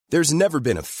There's never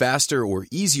been a faster or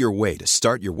easier way to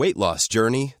start your weight loss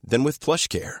journey than with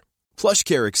PlushCare.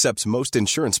 PlushCare accepts most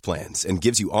insurance plans and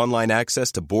gives you online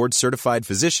access to board-certified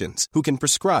physicians who can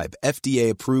prescribe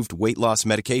FDA-approved weight loss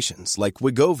medications like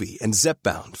Wegovy and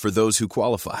Zepbound for those who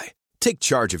qualify. Take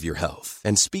charge of your health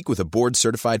and speak with a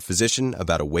board-certified physician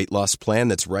about a weight loss plan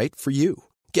that's right for you.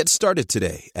 Get started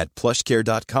today at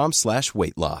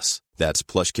plushcare.com/weight-loss. That's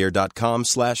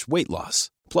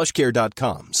plushcare.com/weight-loss.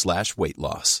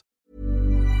 plushcare.com/weight-loss.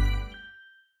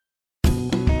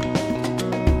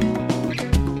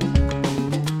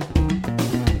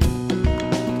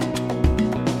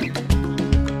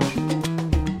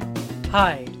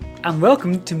 Hi, and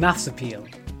welcome to Maths Appeal.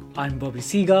 I'm Bobby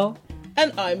Seagull.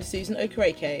 And I'm Susan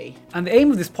Okereke. And the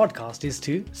aim of this podcast is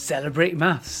to celebrate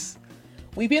maths.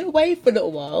 We've been away for a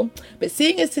little while, but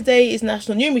seeing as today is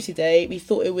National Numeracy Day, we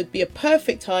thought it would be a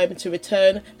perfect time to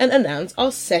return and announce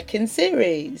our second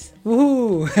series.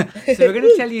 Woohoo! So we're going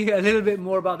to tell you a little bit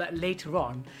more about that later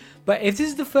on. But if this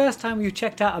is the first time you've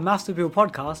checked out a Maths Appeal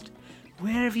podcast,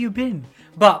 where have you been?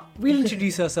 But we'll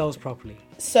introduce ourselves properly.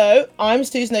 So, I'm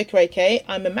Susan Okereke.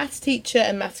 I'm a maths teacher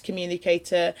and maths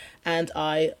communicator, and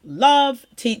I love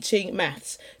teaching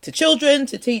maths to children,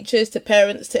 to teachers, to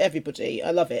parents, to everybody.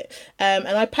 I love it. And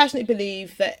I passionately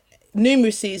believe that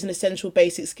numeracy is an essential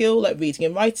basic skill like reading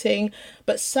and writing,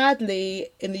 but sadly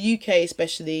in the UK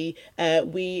especially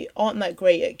we aren't that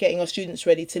great at getting our students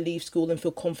ready to leave school and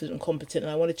feel confident and competent,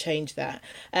 and I want to change that.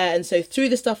 And so through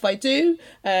the stuff I do,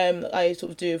 I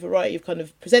sort of do a variety of kind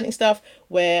of presenting stuff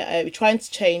where we're trying to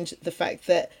change the fact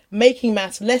that making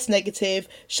maths less negative,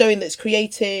 showing that it's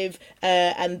creative,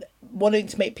 and wanting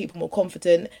to make people more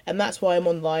confident. And that's why I'm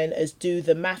online as Do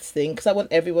the Maths Thing, because I want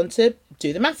everyone to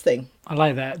do the maths thing. I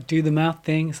like that. Do the math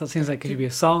thing. So it seems like it should be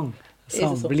a song. It is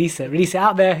a song. Release it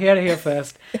out there. Here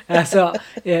first.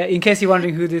 In case you're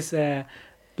wondering who this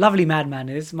lovely madman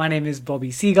is, my name is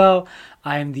Bobby Seagull.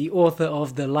 I am the author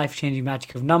of The Life-Changing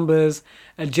Magic of Numbers,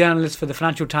 a journalist for the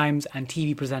Financial Times and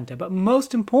TV presenter. But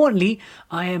most importantly,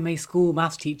 I am a school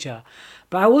maths teacher.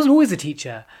 But I wasn't always a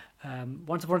teacher.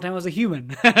 Once upon a time I was a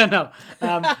human. No,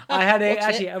 I had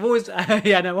I've always,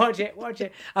 watch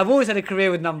it. I've always had a career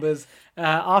with numbers.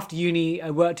 After uni, I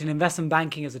worked in investment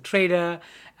banking as a trader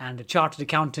and a chartered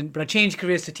accountant, but I changed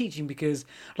careers to teaching because,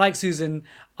 like Susan,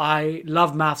 I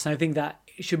love maths and I think that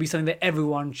it should be something that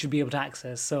everyone should be able to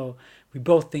access. So we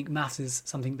both think maths is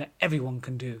something that everyone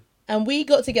can do. And we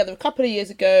got together a couple of years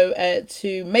ago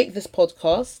to make this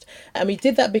podcast. And we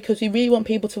did that because we really want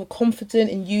people to feel confident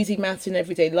in using maths in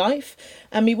everyday life.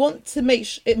 And we want to make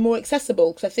it more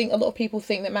accessible, because I think a lot of people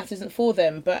think that maths isn't for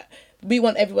them. But we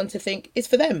want everyone to think it's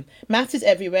for them. Maths is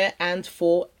everywhere and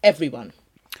for everyone.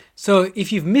 So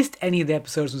if you've missed any of the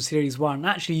episodes from Series 1,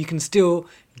 actually you can still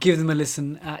give them a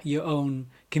listen at your own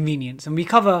convenience. And we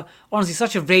cover, honestly,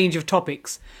 such a range of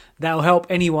topics that will help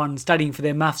anyone studying for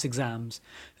their maths exams.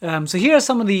 So here are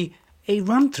some of a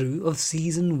run-through of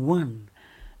Season 1.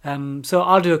 So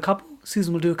I'll do a couple,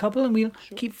 Susan will do a couple, and we'll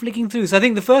keep flicking through. So I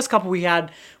think the first couple we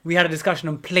had a discussion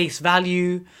on place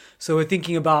value. So we're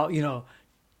thinking about,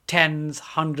 tens,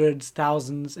 hundreds,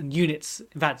 thousands, and units.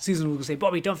 In fact, Susan will say,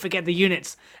 Bobby, don't forget the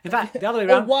units. In fact, the other way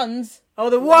around. Ones. Oh,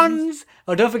 the ones.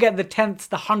 Oh, don't forget the tenths,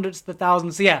 the hundredths, the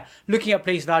thousands. So yeah, looking at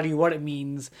place value, what it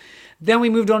means. Then we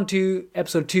moved on to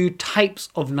episode 2, types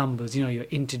of numbers. Your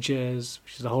integers,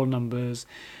 which is the whole numbers.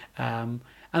 And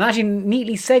actually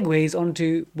neatly segues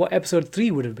onto what episode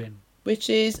 3 would have been. Which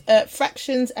is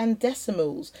fractions and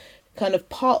decimals. Kind of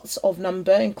parts of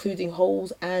number, including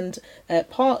wholes and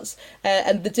parts,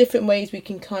 and the different ways we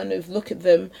can kind of look at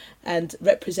them and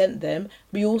represent them.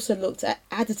 We also looked at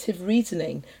additive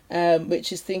reasoning,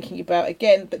 which is thinking about,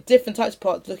 again, but different types of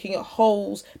parts, looking at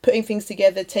wholes, putting things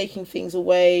together, taking things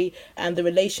away, and the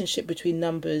relationship between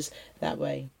numbers that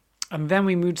way. And then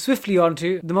we moved swiftly on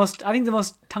to the most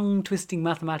tongue-twisting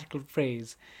mathematical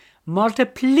phrase,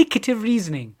 multiplicative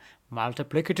reasoning.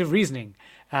 Multiplicative reasoning.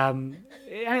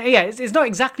 It's not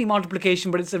exactly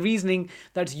multiplication, but it's a reasoning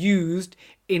that's used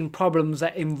in problems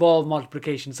that involve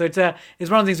multiplication. So it's one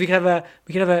of the things we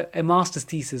could have a master's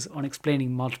thesis on explaining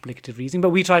multiplicative reasoning,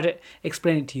 but we try to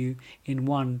explain it to you in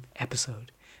one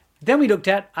episode. Then we looked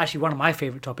at, actually one of my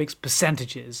favourite topics,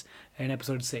 percentages, in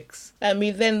episode 6. And we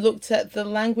then looked at the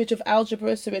language of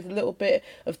algebra, so we had a little bit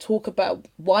of talk about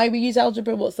why we use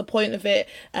algebra, what's the point of it.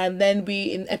 And then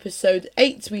in episode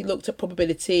 8, we looked at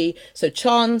probability, so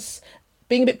chance,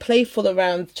 being a bit playful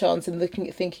around chance and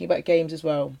thinking about games as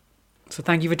well. So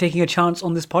thank you for taking a chance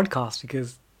on this podcast,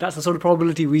 because that's the sort of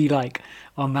probability we like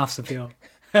on Maths Appeal.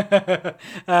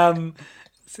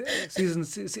 Susan,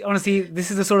 honestly, this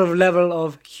is the sort of level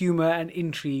of humour and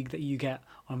intrigue that you get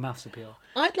on Maths Appeal.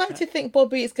 I'd like to think,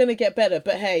 Bobby, it's going to get better,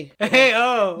 but hey,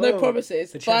 no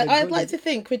promises. But I'd like to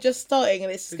think we're just starting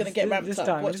and it's going to get ramped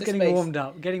up. Watch just this getting space.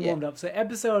 warmed up. So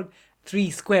episode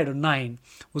 3 squared or 9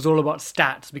 was all about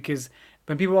stats, because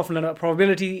when people often learn about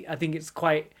probability, I think it's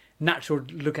quite natural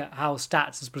to look at how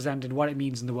stats is presented, what it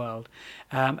means in the world.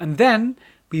 And then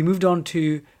we moved on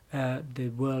to the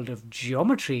world of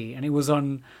geometry, and it was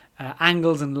on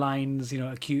angles and lines,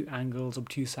 acute angles,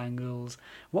 obtuse angles.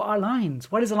 What are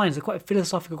lines? What is a line? It's quite a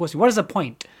philosophical question. What is a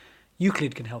point?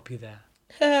 Euclid can help you there.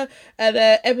 And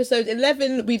episode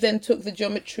 11, we then took the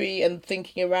geometry and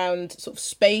thinking around sort of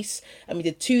space, and we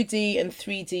did 2D and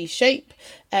 3D shape,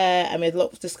 and we had a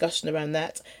lot of discussion around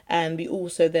that. And we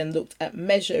also then looked at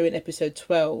measure in episode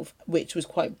 12, which was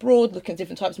quite broad, looking at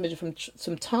different types of measure, from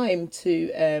some time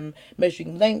to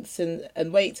measuring lengths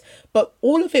and weight. But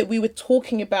all of it, we were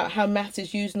talking about how maths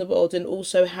is used in the world, and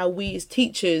also how we as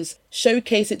teachers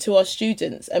showcase it to our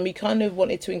students, and we kind of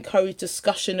wanted to encourage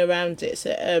discussion around it. So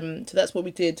that's what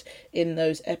we did in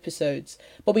those episodes.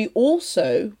 But we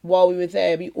also, while we were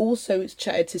there, we also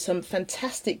chatted to some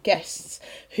fantastic guests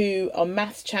who are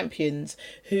maths champions,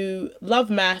 who love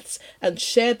maths and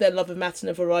share their love of maths in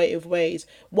a variety of ways.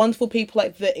 Wonderful people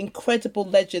like the incredible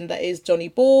legend that is Johnny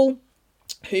Ball,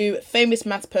 who famous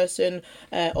maths person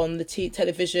on the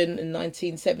television in the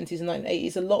 1970s and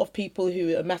 1980s. A lot of people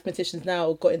who are mathematicians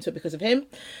now got into it because of him.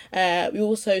 We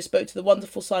also spoke to the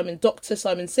wonderful Dr.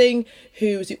 Simon Singh,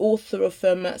 who is the author of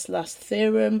Fermat's Last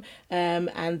Theorem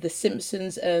and The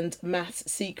Simpsons and Maths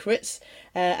Secrets.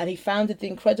 And he founded the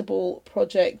incredible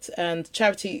project and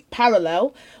charity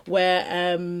Parallel,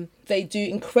 where they do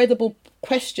incredible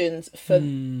questions for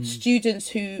students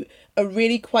who are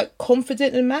really quite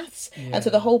confident in maths. And so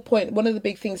the whole point, one of the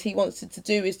big things he wanted to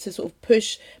do is to sort of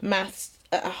push maths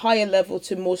at a higher level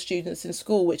to more students in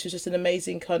school, which was just an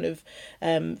amazing kind of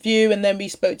view. And then we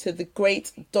spoke to the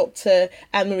great Dr.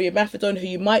 Anne-Maria Maffedon, who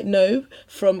you might know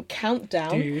from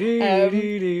Countdown.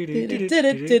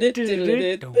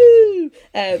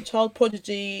 Child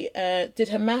prodigy, did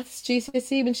her maths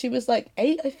GCSE when she was like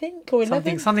 8, I think, or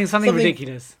 11. Something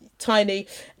ridiculous. Tiny,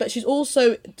 but she's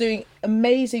also doing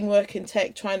amazing work in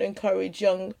tech, trying to encourage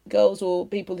young girls or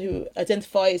people who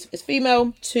identify as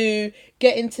female to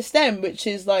get into STEM, which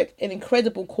is like an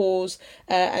incredible cause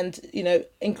and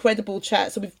incredible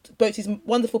chat. So we've spoke to these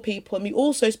wonderful people, and we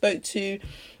also spoke to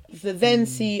the then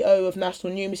CEO of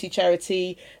National Numeracy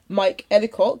Charity, Mike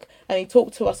Ellicock, and he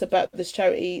talked to us about this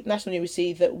charity, National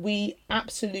Numeracy, that we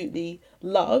absolutely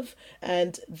love,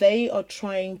 and they are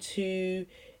trying to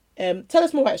tell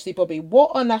us more, actually, Bobby.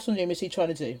 What are National Numeracy trying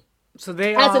to do? So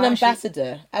they as are an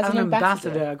ambassador. As an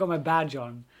ambassador. I got my badge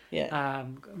on. Yeah.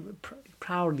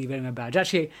 Proudly wearing my badge.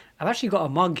 Actually, I've actually got a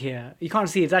mug here. You can't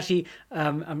see it. It's actually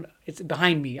it's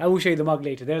behind me. I will show you the mug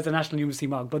later. There's a National Numeracy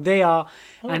mug. But they are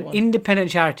an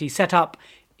independent charity set up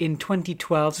in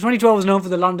 2012. So 2012 was known for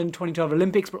the London 2012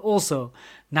 Olympics, but also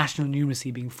National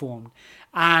Numeracy being formed.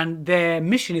 And their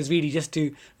mission is really just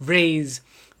to raise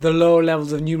the lower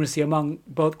levels of numeracy among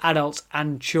both adults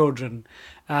and children.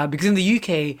 Because in the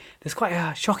UK, there's quite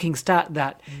a shocking stat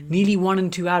that nearly 1 in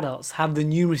 2 adults have the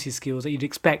numeracy skills that you'd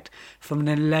expect from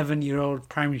an 11-year-old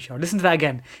primary child. Listen to that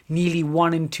again. Nearly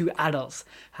 1 in 2 adults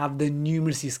have the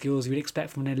numeracy skills you'd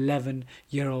expect from an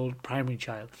 11-year-old primary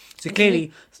child. So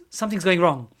clearly, something's going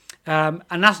wrong. And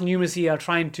National Numeracy are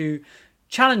trying to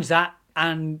challenge that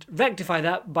and rectify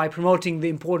that by promoting the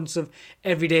importance of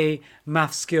everyday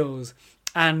math skills.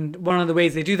 And one of the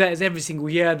ways they do that is every single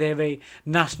year they have a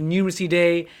National Numeracy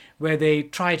Day where they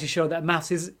try to show that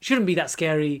maths shouldn't be that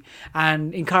scary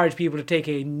and encourage people to take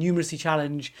a numeracy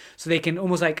challenge so they can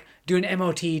almost like do an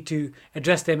MOT to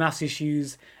address their maths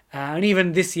issues. And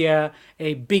even this year,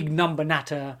 a big number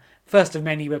natter, first of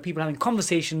many, where people are having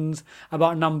conversations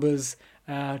about numbers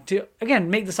to, again,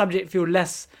 make the subject feel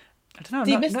less...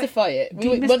 Demystify it.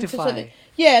 Demystify.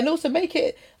 And also make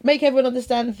everyone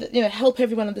understand that, help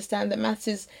everyone understand that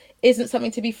maths isn't something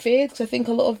to be feared, because I think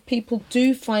a lot of people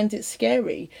do find it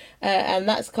scary, and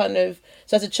that's kind of,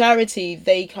 so as a charity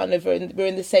they kind of we're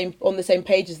on the same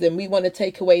page as them. We want to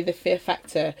take away the fear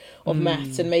factor of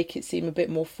maths and make it seem a bit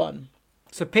more fun.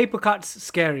 So paper cuts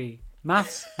scary,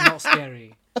 maths not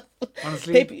scary.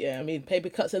 Honestly, paper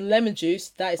cuts and lemon juice,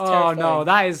 that is terrifying. Oh no,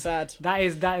 that is bad.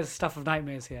 That is stuff of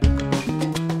nightmares here.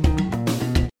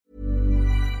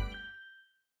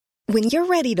 When you're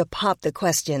ready to pop the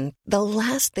question, the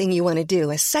last thing you want to do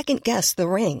is second guess the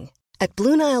ring. At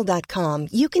BlueNile.com,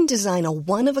 you can design a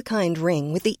one-of-a-kind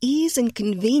ring with the ease and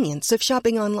convenience of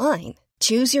shopping online.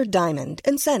 Choose your diamond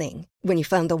and setting. When you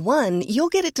find the one, you'll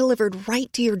get it delivered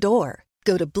right to your door.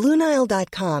 Go to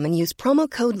BlueNile.com and use promo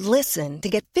code LISTEN to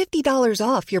get $50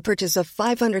 off your purchase of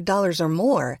 $500 or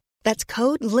more. That's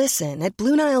code LISTEN at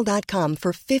BlueNile.com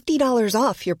for $50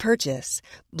 off your purchase.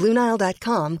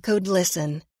 BlueNile.com, code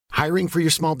LISTEN. Hiring for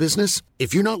your small business?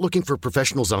 If you're not looking for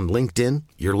professionals on LinkedIn,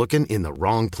 you're looking in the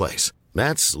wrong place.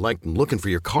 That's like looking for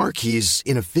your car keys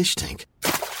in a fish tank.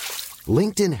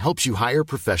 LinkedIn helps you hire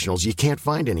professionals you can't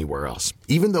find anywhere else,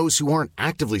 even those who aren't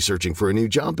actively searching for a new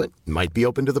job but might be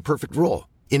open to the perfect role.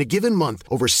 In a given month,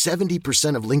 over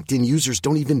 70% of LinkedIn users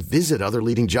don't even visit other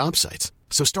leading job sites.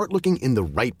 So start looking in the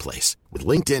right place. With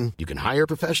LinkedIn, you can hire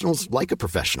professionals like a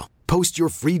professional. Post your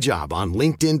free job on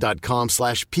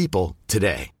linkedin.com/people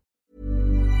today.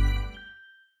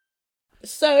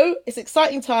 So, it's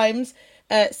exciting times.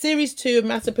 Series 2 of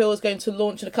Maths Appeal is going to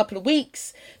launch in a couple of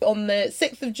weeks on the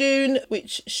 6th of June,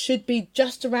 which should be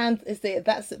just around,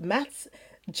 that's Maths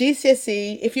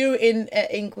GCSE. If you're in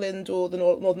England or the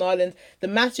Northern Ireland, the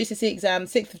Maths GCSE exam,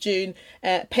 6th of June,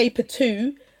 paper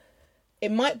 2.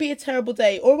 It might be a terrible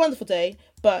day or a wonderful day,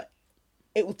 but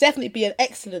it will definitely be an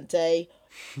excellent day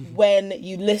when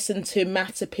you listen to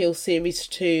Maths Appeal Series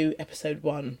 2, Episode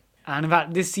 1. And in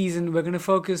fact, this season we're going to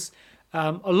focus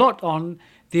a lot on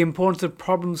the importance of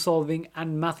problem solving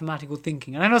and mathematical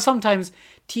thinking. And I know sometimes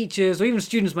teachers or even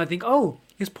students might think, oh,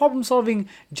 is problem solving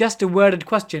just a worded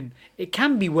question? It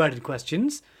can be worded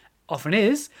questions, often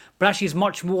is, but actually it's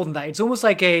much more than that. It's almost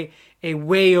like a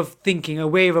way of thinking, a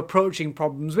way of approaching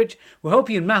problems, which will help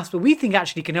you in maths, but we think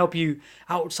actually can help you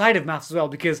outside of maths as well,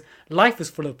 because life is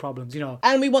full of problems, you know.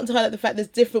 And we want to highlight the fact there's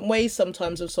different ways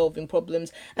sometimes of solving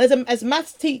problems. And as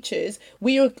maths teachers,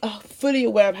 we are fully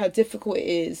aware of how difficult it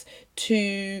is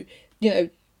to,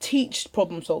 teach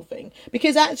problem solving,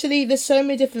 because actually there's so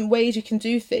many different ways you can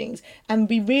do things, and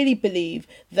we really believe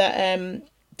that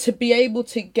to be able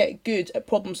to get good at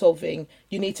problem solving,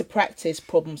 you need to practice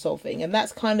problem solving. And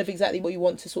that's kind of exactly what you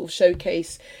want to sort of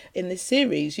showcase in this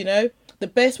series. The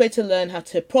best way to learn how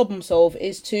to problem solve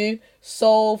is to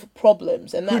solve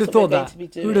problems. And that's what we're going to be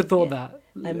doing. Who'd have thought that?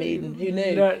 I mean, who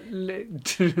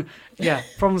knew? Yeah,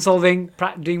 problem solving,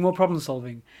 doing more problem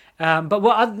solving. But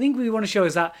what I think we want to show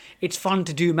is that it's fun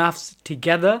to do maths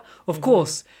together. Of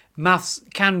course, maths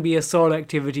can be a solo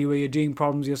activity where you're doing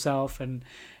problems yourself and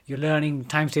you're learning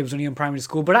times tables when you're in primary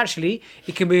school, but actually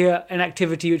it can be an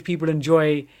activity which people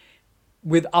enjoy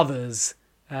with others.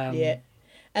 And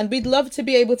we'd love to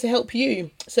be able to help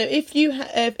you. So if you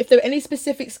if there are any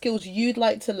specific skills you'd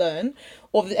like to learn,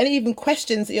 or if there's any even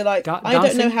questions that you're like, I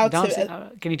don't know how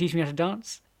to... Can you teach me how to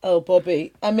dance? Oh,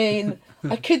 Bobby. I mean,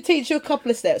 I could teach you a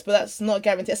couple of steps, but that's not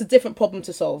guaranteed. That's a different problem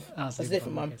to solve. That's a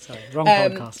different one. Okay, sorry. Wrong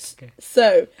podcast. Okay.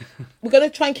 So we're going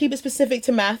to try and keep it specific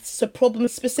to maths. So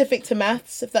problems specific to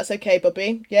maths, if that's okay,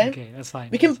 Bobby. Yeah? Okay, that's fine.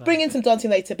 We can bring in some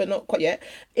dancing later, but not quite yet.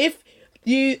 If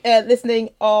you listening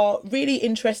are really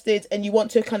interested and you want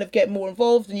to kind of get more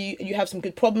involved, and you have some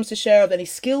good problems to share of any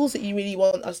skills that you really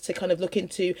want us to kind of look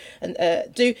into and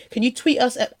do, can you tweet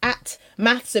us at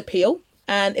Maths Appeal?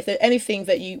 And if there's anything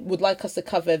that you would like us to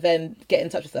cover, then get in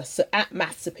touch with us. So at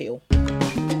Maths Appeal.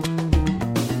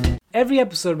 Every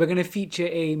episode we're going to feature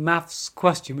a maths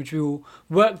question which we will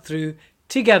work through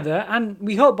together, and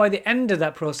we hope by the end of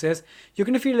that process you're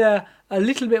going to feel a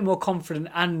little bit more confident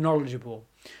and knowledgeable.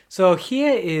 So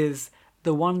here is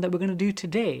the one that we're going to do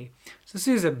today. So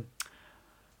Susan,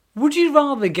 would you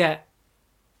rather get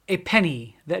a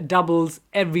penny that doubles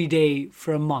every day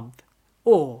for a month,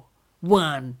 or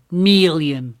 £1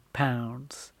 million?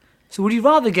 So would you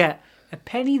rather get a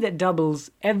penny that doubles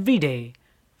every day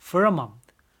for a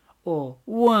month, or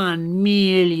 $1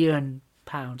 million?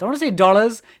 I want to say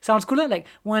dollars. Sounds cooler, like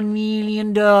 $1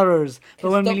 million. But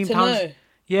 £1 million. No.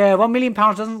 Yeah, £1 million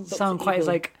doesn't sound quite as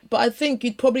like. But I think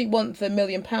you'd probably want the £1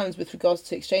 million with regards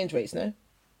to exchange rates, no?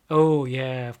 Oh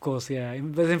yeah, of course, yeah.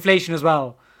 There's inflation as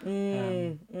well.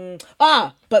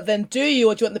 But then do you,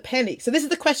 or do you want the penny? So this is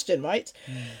the question, right?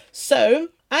 So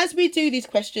as we do these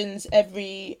questions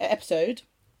every episode,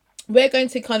 we're going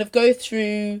to kind of go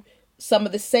through some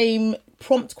of the same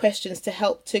prompt questions to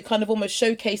help to kind of almost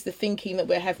showcase the thinking that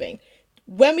we're having.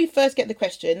 When we first get the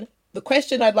question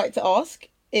I'd like to ask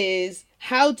is,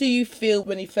 how do you feel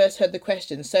when you first heard the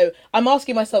question? So I'm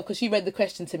asking myself, because you read the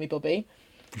question to me, Bobby.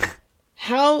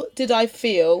 How did I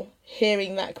feel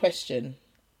hearing that question?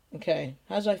 Okay,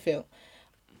 how did I feel?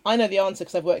 I know the answer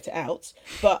because I've worked it out.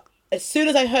 But as soon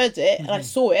as I heard it and I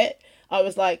saw it, I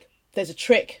was like, there's a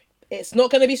trick. It's not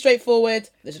going to be straightforward.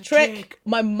 There's a trick.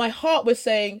 My heart was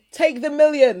saying, take the $1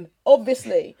 million,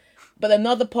 obviously. But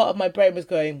another part of my brain was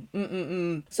going,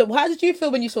 So how did you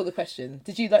feel when you saw the question?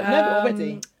 Did you know it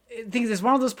already? I think it's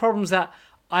one of those problems that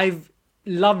I've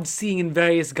loved seeing in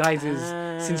various guises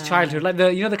since childhood. Like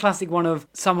the classic one of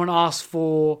someone asked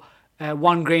for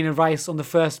 1 grain of rice on the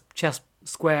first chess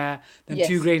square, then Yes.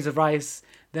 2 grains of rice,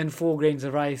 then 4 grains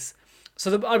of rice.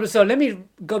 So let me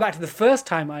go back to the first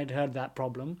time I'd heard that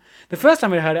problem. The first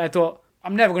time I heard it, I thought,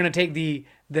 I'm never going to take the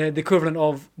equivalent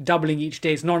of doubling each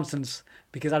day. It's nonsense,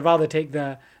 because I'd rather take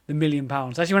the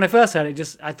 £1,000,000. Actually, when I first heard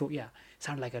it, I thought, yeah, it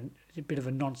sounded like a bit of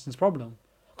a nonsense problem.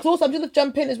 Of course, I'm going to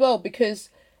jump in as well because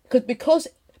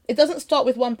it doesn't start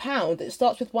with £1, it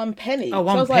starts with 1 penny. Oh, So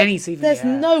I was penny, like, so even- there's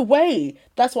yeah. no way.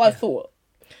 That's what I thought.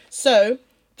 So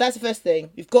that's the first thing.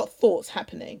 We've got thoughts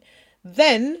happening.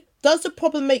 Then, does the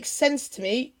problem make sense to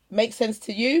me? Make sense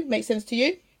to you? Make sense to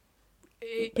you?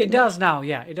 It does now,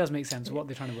 yeah. It does make sense what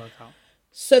they're trying to work out.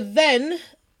 So then,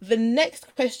 the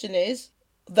next question is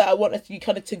that I want you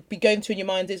kind of to be going through in your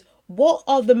mind is, what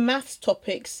are the maths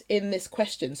topics in this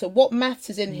question? So what maths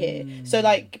is in here? So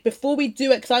like before we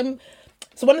do it,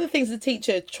 so one of the things as a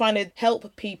teacher trying to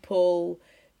help people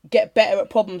get better at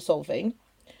problem solving,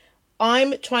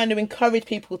 I'm trying to encourage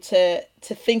people to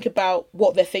think about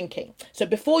what they're thinking. So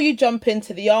before you jump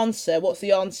into the answer, what's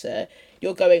the answer?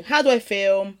 You're going, how do I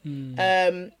feel?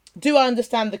 Do I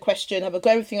understand the question? Have I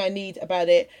got everything I need about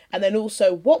it? And then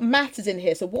also, what maths is in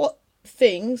here? So what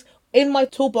things in my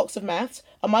toolbox of maths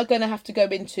am I going to have to go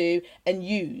into and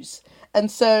use?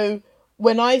 And so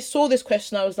when I saw this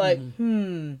question, I was like,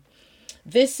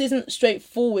 this isn't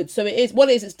straightforward. So it is, what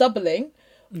it is, it's doubling,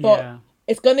 but Yeah.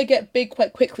 it's going to get big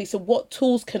quite quickly. So what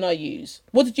tools can I use?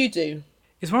 What did you do?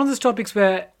 It's one of those topics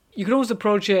where you can almost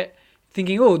approach it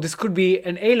thinking, oh, this could be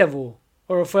an A-level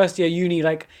or a first-year uni,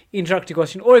 like, introductory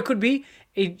question. Or it could be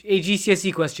a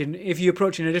GCSE question if you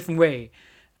approach it in a different way.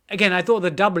 Again, I thought the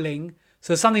doubling,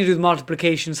 so something to do with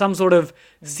multiplication, some sort of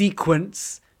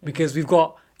sequence, because we've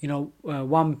got,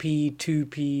 1p,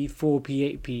 2p,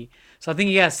 4p, 8p. So I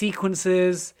think, yeah,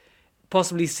 sequences,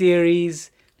 possibly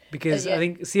series, because Yeah. I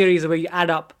think series are where you add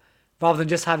up rather than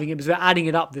just having it, because we're adding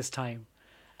it up this time.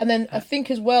 And then I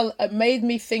think as well, it made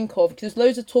me think of, because there's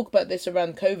loads of talk about this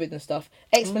around COVID and stuff,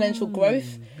 exponential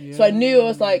growth. So I knew I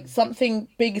was like, something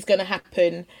big is going to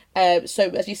happen. So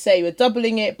as you say, we're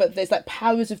doubling it, but there's like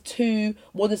powers of 2.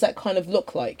 What does that kind of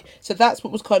look like? So that's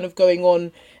what was kind of going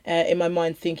on in my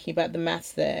mind, thinking about the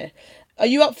maths there. Are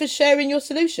you up for sharing your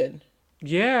solution?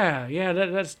 Yeah,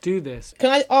 let's do this.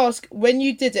 Can I ask, when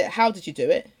you did it, how did you do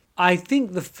it? I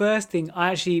think the first thing,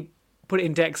 I actually put it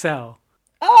into Excel.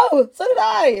 Oh, so did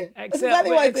I. That's Excel,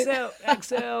 exactly what I did.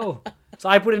 Excel. So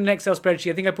I put in an Excel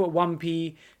spreadsheet. I think I put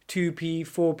 1p, 2p,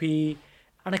 4p.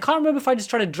 And I can't remember if I just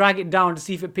tried to drag it down to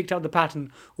see if it picked out the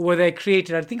pattern or whether I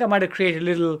created, I think I might have created a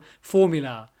little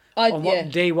formula on what yeah.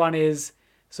 day one is.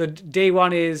 So day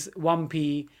one is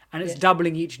 1p and it's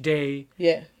doubling each day.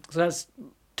 Yeah. So that's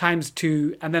times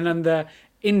 2. And then on the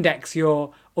index,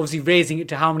 you're obviously raising it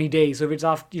to how many days. So if it's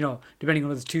after, depending on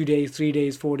whether it's 2 days, 3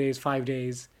 days, 4 days, 5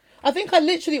 days. I think I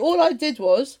literally, all I did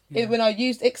was, when I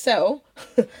used Excel,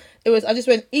 I just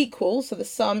went equals, so the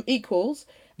sum equals,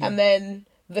 and then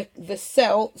the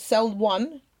cell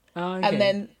 1, Okay. and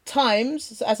then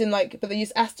times, so as in like, but they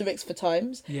use asterisks for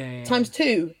times, Yeah. times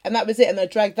 2, and that was it, and I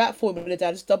dragged that formula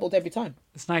down, just doubled every time.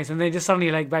 It's nice. And then just suddenly,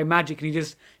 like by magic,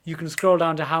 you can scroll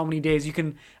down to how many days. You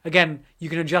can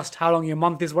adjust how long your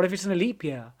month is. What if it's in a leap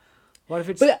year? What if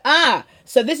it's...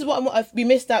 So this is what we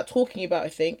missed out talking about, I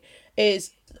think,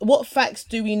 is what facts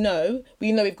do we know?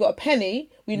 We know we've got a penny.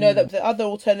 We know that the other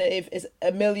alternative is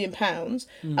 £1,000,000,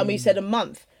 and we said a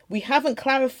month. We haven't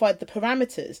clarified the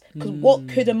parameters, because what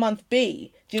could a month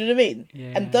be? Do you know what I mean?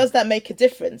 Yeah. And does that make a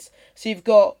difference? So you've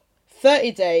got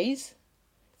 30 days,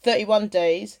 31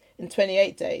 days, and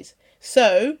 28 days.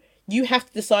 So you have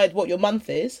to decide what your month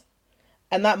is,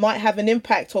 and that might have an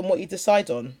impact on what you decide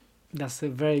on. That's a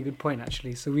very good point,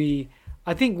 actually. So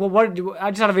I think, I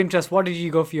just out of interest, what did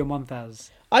you go for your month as?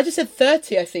 I just said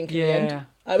 30, I think, in the end. Yeah.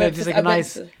 I went Just for- like I a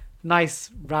went nice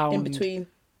round... in between.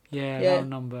 Yeah, round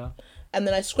number. And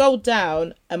then I scrolled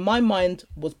down and my mind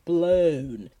was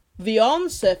blown. The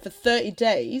answer for 30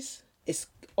 days is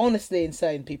honestly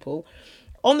insane, people.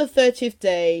 On the 30th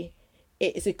day,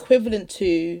 it is equivalent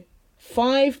to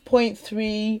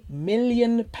 £5.3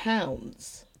 million.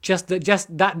 Just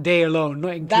that day alone,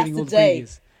 not That's including the all the day.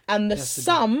 previous. And the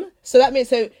sum, so that means,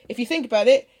 so if you think about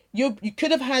it, you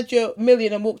could have had your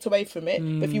million and walked away from it.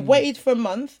 But if you waited for a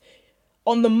month,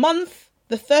 on the month,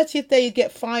 the 30th day, you'd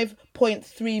get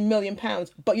 £5.3 million.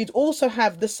 But you'd also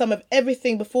have the sum of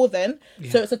everything before then.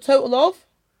 So it's a total of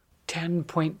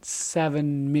 10.7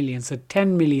 million. So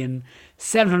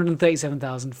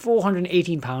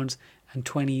 £10,737,418 and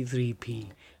 23p.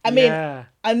 I mean, Yeah.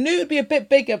 I knew it'd be a bit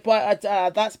bigger, but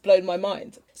that's blown my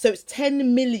mind. So it's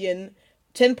 £10 million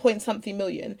 10 point something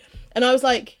million. And I was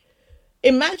like,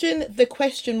 imagine the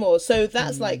question was, so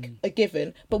that's like a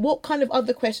given, but what kind of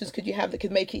other questions could you have that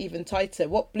could make it even tighter?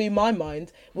 What blew my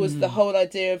mind was the whole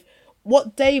idea of,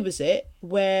 what day was it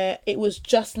where it was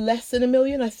just less than 1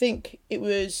 million? I think it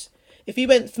was, if you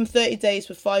went from 30 days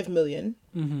for 5 million,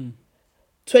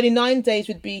 29 days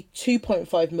would be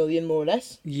 2.5 million, more or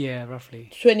less. Yeah,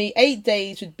 roughly. 28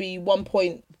 days would be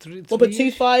 1.25,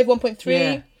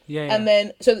 1.3. Yeah. And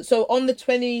then, so on the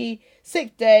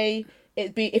 26th day,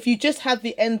 it'd be, if you just had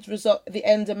the end result, the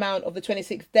end amount of the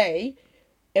 26th day,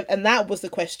 and that was the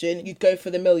question, you'd go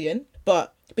for the million.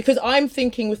 But because I'm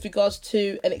thinking with regards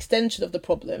to an extension of the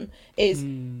problem is,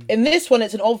 in this one,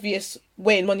 it's an obvious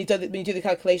win when you do the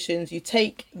calculations. You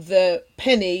take the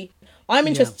penny. I'm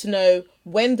interested to know,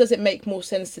 when does it make more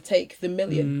sense to take the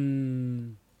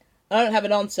million? I don't have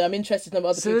an answer. I'm interested to know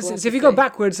what other people have So if you go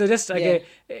backwards, so just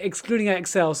excluding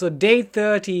Excel, so day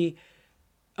 30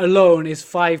 alone is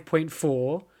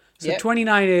 5.4. So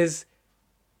 29 is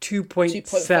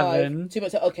 2.7.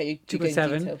 2.7. Okay,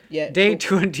 2.7. Yeah. Day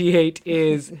 28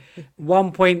 is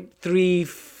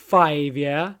 1.35.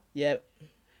 Yeah. Yep.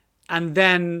 And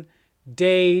then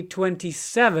day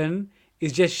 27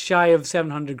 is just shy of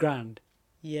 700 grand.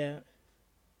 Yeah.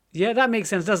 Yeah, that makes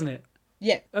sense, doesn't it?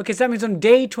 Yeah. Okay, so that means on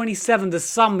day 27, the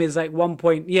sum is like 1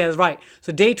 point. Yeah, that's right.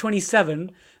 So day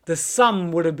 27, the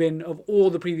sum would have been of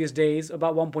all the previous days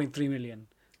about 1.3 million.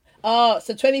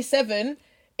 So 27,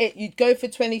 you'd go for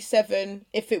 27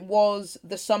 if it was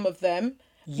the sum of them.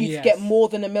 You'd get more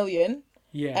than 1 million.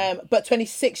 Yeah. But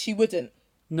 26 you wouldn't.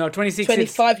 No, 26.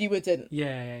 25 you wouldn't.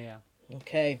 Yeah.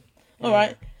 Okay. All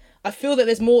right. I feel that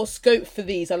there's more scope for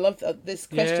these. I love this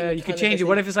question. Yeah, you could change it.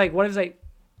 What if it's like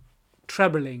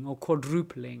trebling or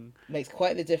quadrupling? Makes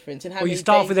quite the difference. And how or you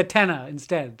start off with a tenner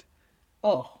instead.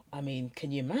 Oh, I mean,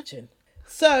 can you imagine?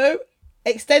 So,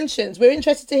 extensions. We're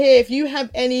interested to hear if you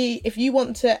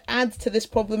want to add to this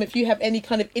problem, if you have any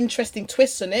kind of interesting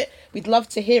twists on it, we'd love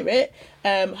to hear it.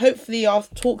 Hopefully our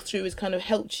talk through has kind of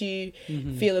helped you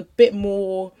feel a bit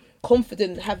more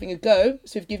confident having a go.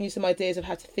 So we've given you some ideas of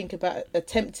how to think about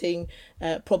attempting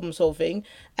problem solving.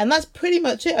 And that's pretty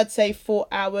much it, I'd say, for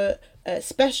our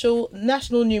special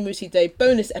National Numeracy Day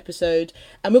bonus episode.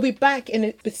 And we'll be back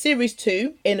with series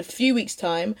 2 in a few weeks'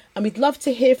 time. And we'd love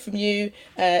to hear from you.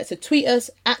 So tweet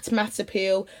us at Maths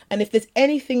Appeal. And if there's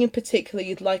anything in particular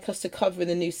you'd like us to cover in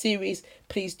the new series,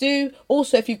 please do.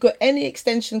 Also, if you've got any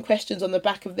extension questions on the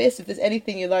back of this, if there's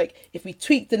anything you like, if we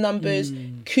tweak the numbers,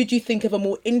 could you think of a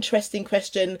more interesting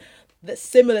question that's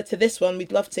similar to this one?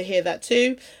 We'd love to hear that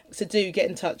too. So do get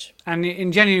in touch. And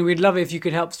in January, we'd love it if you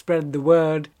could help spread the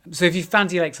word. So if you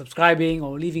fancy like subscribing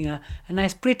or leaving a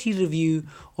nice pretty review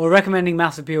or recommending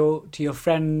Maths Appeal to your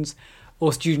friends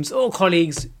or students or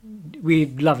colleagues,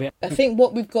 we'd love it. I think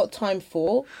what we've got time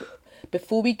for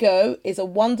before we go is a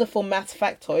wonderful maths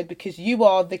factoid, because you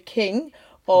are the king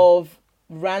of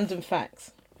random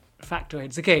facts.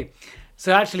 Factoids. Okay.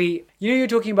 So actually, you're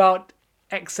talking about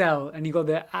Excel and you got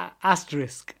the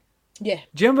asterisk. Yeah.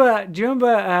 Do you remember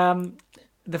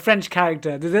the French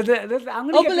character? I'm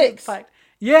gonna Obelix. Get fact.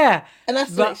 Yeah. An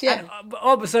asterisk, yeah.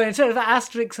 So instead of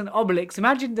Asterix and Obelix,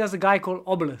 imagine there's a guy called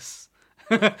Obelus.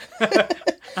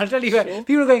 I'll tell you,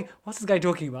 people are going, what's this guy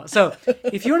talking about? So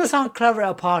if you want to sound clever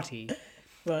at a party,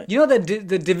 right. You know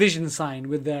the division sign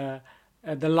with the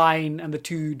line and the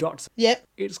 2 dots? Yep.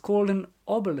 It's called an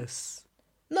obelus.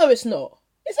 No, it's not.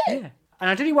 Is it? Yeah. And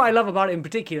I'll tell you what I love about it in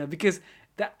particular, because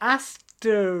the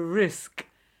asterisk,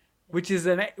 which is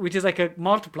like a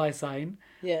multiply sign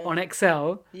on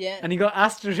Excel, and you got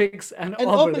asterisks and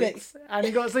obelix. And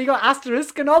you got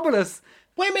asterisk and obelus.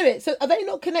 Wait a minute. So are they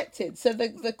not connected? So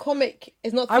the comic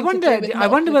is not. I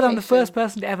wonder whether I'm the first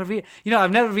person to ever read.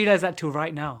 I've never realised that till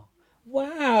right now.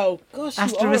 Wow, gosh,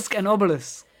 asterisk and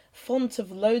obelus. Font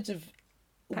of loads of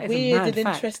weird and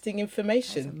interesting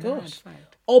information. Gosh,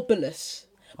 obelus.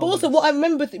 But also, what I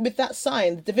remember with that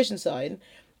sign, the division sign,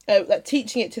 like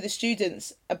teaching it to the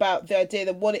students about the idea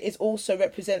that what it is also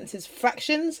represents is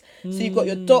fractions. So you've got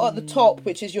your dot at the top,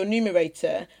 which is your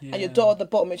numerator, and your dot at the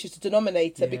bottom, which is the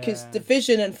denominator, because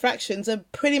division and fractions are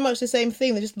pretty much the same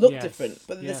thing. They just look different,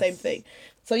 but they're the same thing.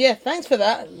 So yeah, thanks for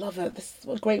that. I love it. This is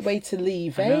a great way to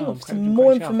leave, Some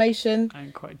more information.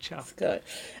 I'm quite chuffed. Let's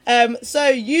go. So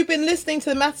you've been listening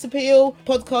to the Maths Appeal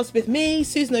podcast with me,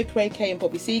 Susan Okereke and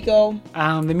Bobby Seagull.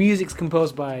 The music's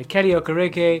composed by Kelly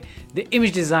Okereke. The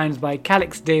image designed by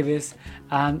Calix Davis.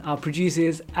 And our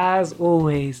producers, as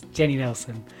always, Jenny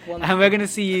Nelson. Wonderful. And we're going to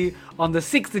see you on the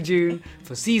 6th of June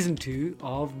for season 2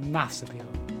 of Maths Appeal.